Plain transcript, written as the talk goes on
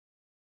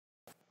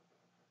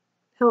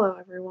Hello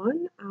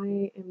everyone,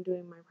 I am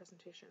doing my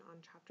presentation on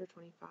chapter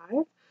 25,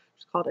 which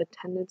is called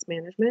Attendance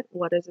Management,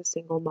 What is a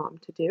Single Mom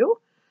to Do?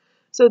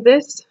 So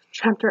this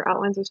chapter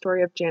outlines the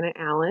story of Janet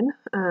Allen,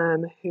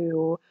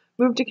 who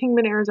moved to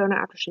Kingman, Arizona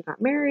after she got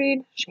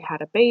married. She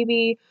had a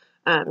baby,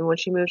 and when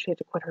she moved she had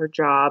to quit her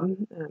job,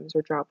 as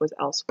her job was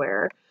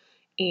elsewhere.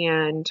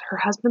 And her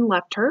husband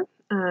left her.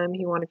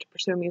 He wanted to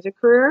pursue a music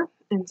career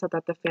and said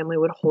that the family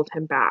would hold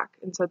him back.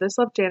 And so this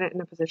left Janet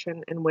in a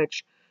position in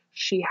which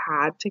she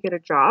had to get a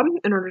job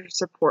in order to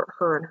support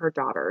her and her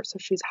daughter. So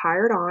she's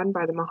hired on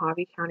by the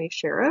Mojave County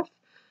Sheriff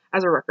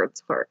as a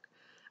records clerk.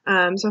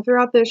 So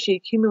throughout this, she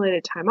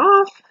accumulated time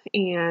off,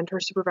 and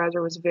her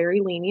supervisor was very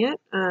lenient.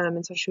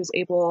 And so she was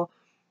able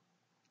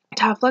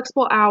to have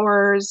flexible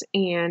hours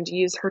and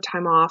use her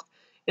time off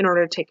in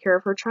order to take care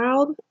of her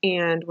child.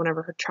 And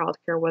whenever her child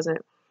care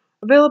wasn't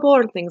available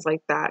or things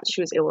like that,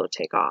 she was able to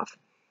take off.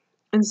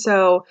 And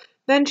so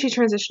then she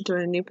transitioned to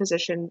a new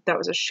position that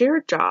was a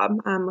shared job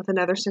with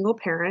another single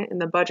parent in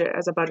the budget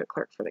as a budget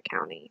clerk for the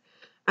county.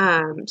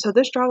 So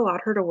this job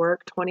allowed her to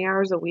work 20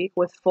 hours a week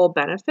with full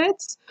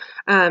benefits.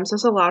 So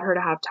this allowed her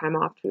to have time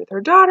off to be with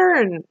her daughter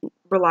and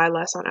rely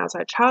less on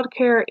outside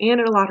childcare, and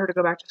it allowed her to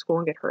go back to school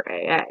and get her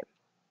AA.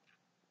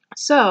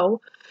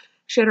 So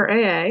she had her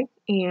AA,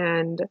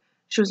 and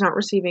she was not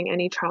receiving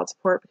any child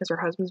support because her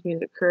husband's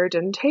music career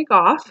didn't take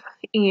off,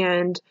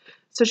 and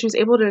so she was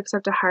able to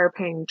accept a higher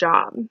paying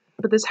job.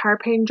 But this higher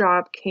paying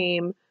job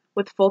came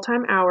with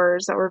full-time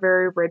hours that were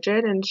very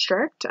rigid and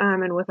strict,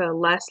 and with a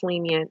less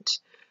lenient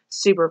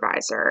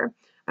supervisor.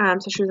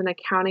 So she was an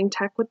accounting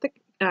tech with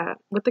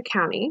the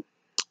county,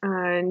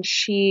 and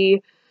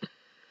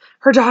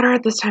her daughter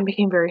at this time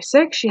became very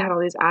sick. She had all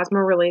these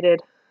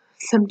asthma-related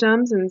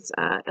symptoms and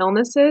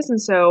illnesses,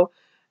 and so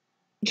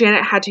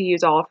Janet had to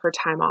use all of her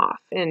time off,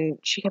 and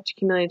she kept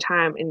accumulating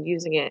time and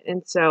using it.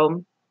 And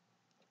so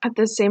at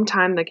the same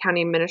time, the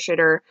county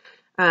administrator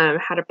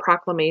had a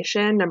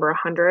proclamation, number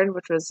 100,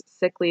 which was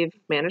sick leave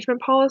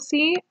management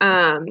policy.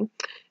 And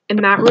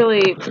that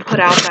really put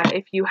out that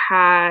if you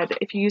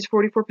used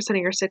 44% of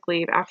your sick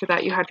leave, after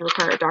that you had to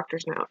require a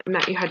doctor's note, and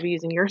that you had to be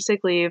using your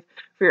sick leave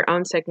for your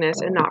own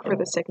sickness and not for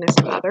the sickness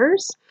of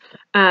others.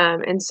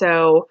 And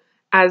so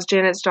as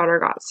Janet's daughter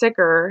got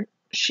sicker,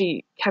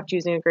 she kept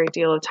using a great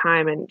deal of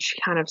time, and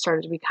she kind of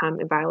started to become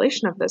in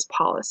violation of this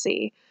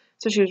policy.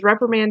 So she was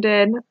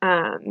reprimanded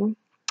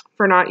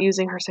for not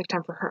using her sick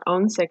time for her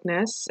own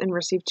sickness and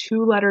received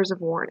 2 letters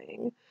of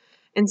warning.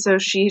 And so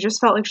she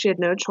just felt like she had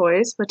no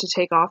choice but to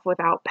take off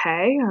without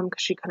pay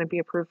because she couldn't be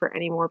approved for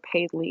any more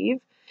paid leave,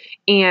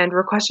 and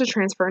requested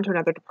transfer into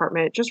another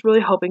department, just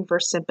really hoping for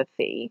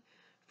sympathy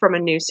from a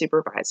new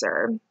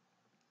supervisor.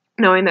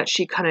 Knowing that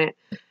she couldn't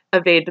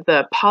evade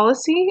the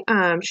policy,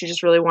 she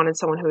just really wanted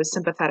someone who was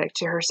sympathetic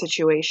to her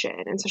situation.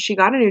 And so she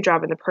got a new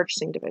job in the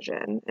purchasing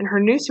division. And her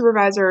new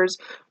supervisors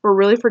were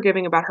really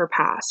forgiving about her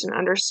past and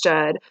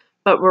understood,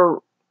 but were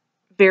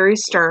very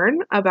stern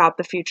about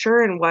the future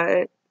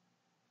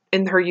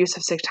and her use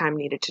of sick time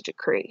needed to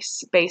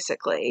decrease,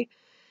 basically.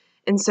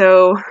 And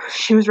so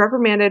she was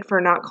reprimanded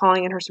for not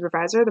calling in her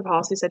supervisor. The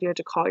policy said you had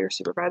to call your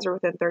supervisor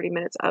within 30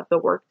 minutes of the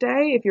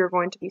workday if you were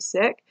going to be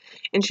sick,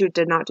 and she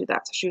did not do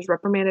that. So she was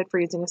reprimanded for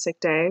using a sick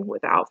day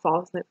without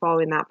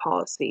following that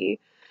policy,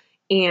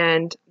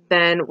 and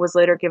then was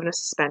later given a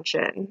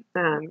suspension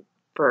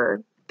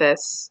for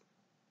this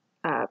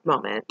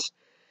moment.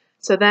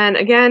 So then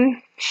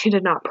again, she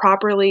did not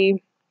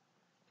properly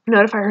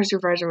notify her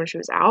supervisor when she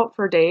was out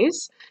for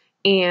days,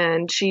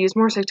 and she used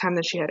more sick time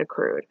than she had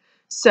accrued.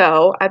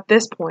 So at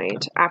this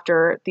point,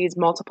 after these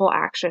multiple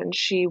actions,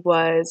 she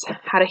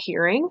had a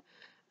hearing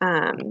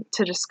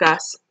to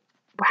discuss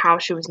how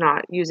she was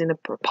not using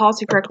the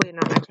policy correctly and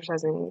not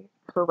exercising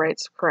her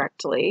rights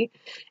correctly.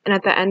 And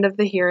at the end of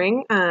the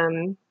hearing,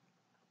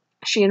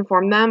 she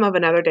informed them of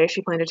another day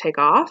she planned to take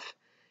off.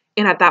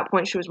 And at that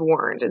point, she was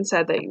warned and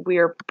said that we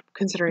are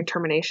considering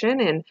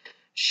termination, and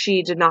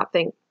she did not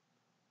think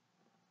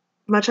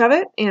much of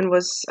it, and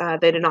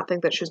they did not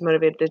think that she was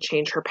motivated to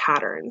change her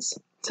patterns.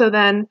 So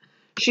then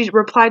she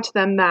replied to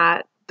them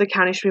that the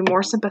county should be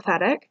more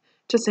sympathetic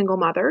to single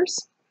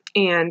mothers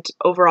and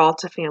overall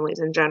to families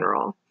in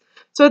general.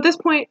 So at this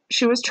point,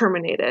 she was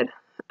terminated,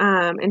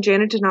 and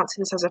Janet did not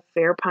see this as a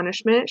fair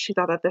punishment. She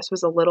thought that this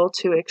was a little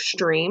too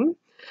extreme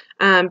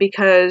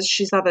because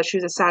she thought that she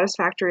was a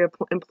satisfactory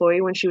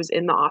employee when she was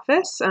in the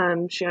office.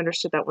 She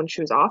understood that when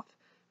she was off,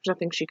 there's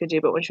nothing she could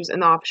do, but when she was in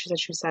the office, she said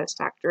she was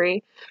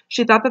satisfactory.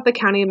 She thought that the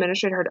county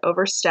administrator had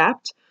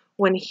overstepped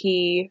when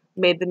he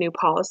made the new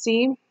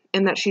policy,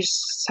 and that she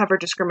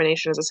suffered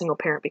discrimination as a single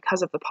parent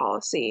because of the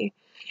policy.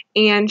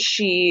 And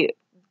she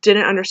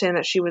didn't understand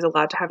that she was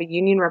allowed to have a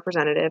union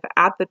representative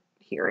at the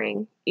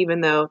hearing,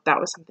 even though that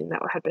was something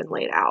that had been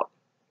laid out.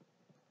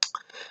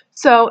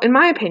 So, in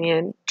my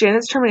opinion,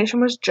 Janet's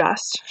termination was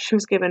just. She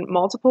was given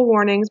multiple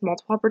warnings,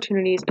 multiple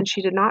opportunities, and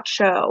she did not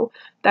show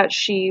that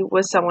she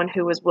was someone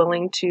who was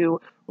willing to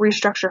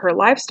restructure her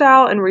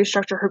lifestyle and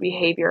restructure her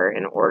behavior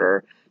in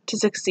order to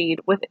succeed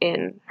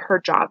within her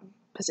job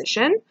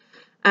position.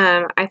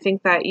 I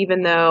think that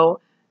even though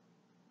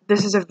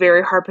this is a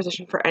very hard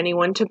position for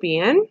anyone to be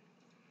in,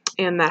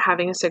 and that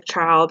having a sick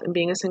child and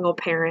being a single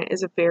parent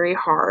is very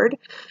hard.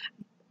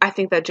 I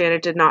think that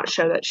Janet did not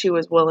show that she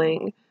was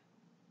willing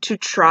to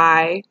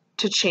try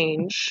to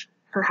change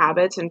her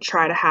habits and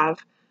try to have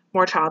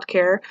more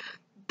childcare.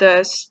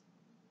 The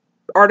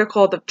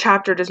article, the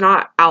chapter does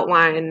not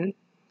outline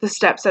the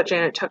steps that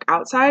Janet took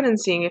outside and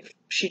seeing if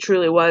she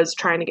truly was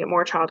trying to get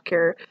more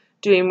childcare,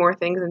 doing more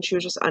things, and she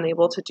was just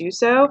unable to do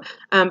so.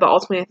 But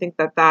ultimately, I think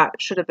that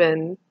that should have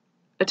been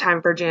a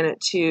time for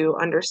Janet to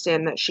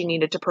understand that she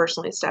needed to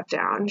personally step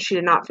down. She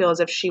did not feel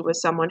as if she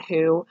was someone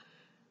who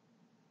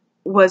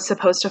was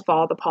supposed to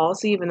follow the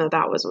policy, even though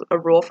that was a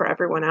rule for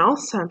everyone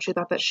else. She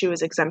thought that she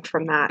was exempt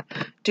from that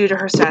due to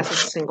her status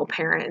as a single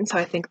parent. And so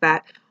I think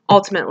that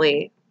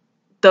ultimately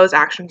those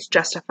actions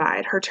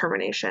justified her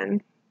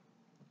termination.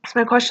 So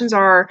my questions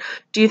are,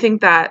 do you think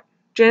that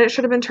Janet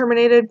should have been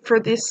terminated for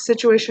this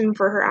situation,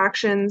 for her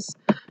actions?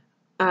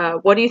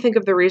 What do you think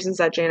of the reasons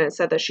that Janet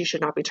said that she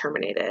should not be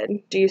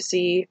terminated? Do you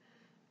see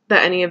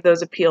that any of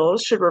those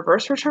appeals should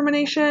reverse her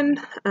termination?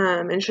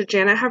 And should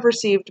Janet have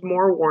received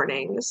more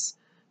warnings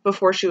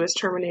before she was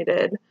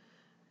terminated?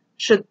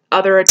 Should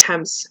other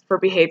attempts for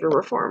behavior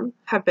reform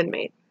have been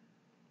made?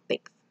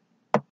 Thanks.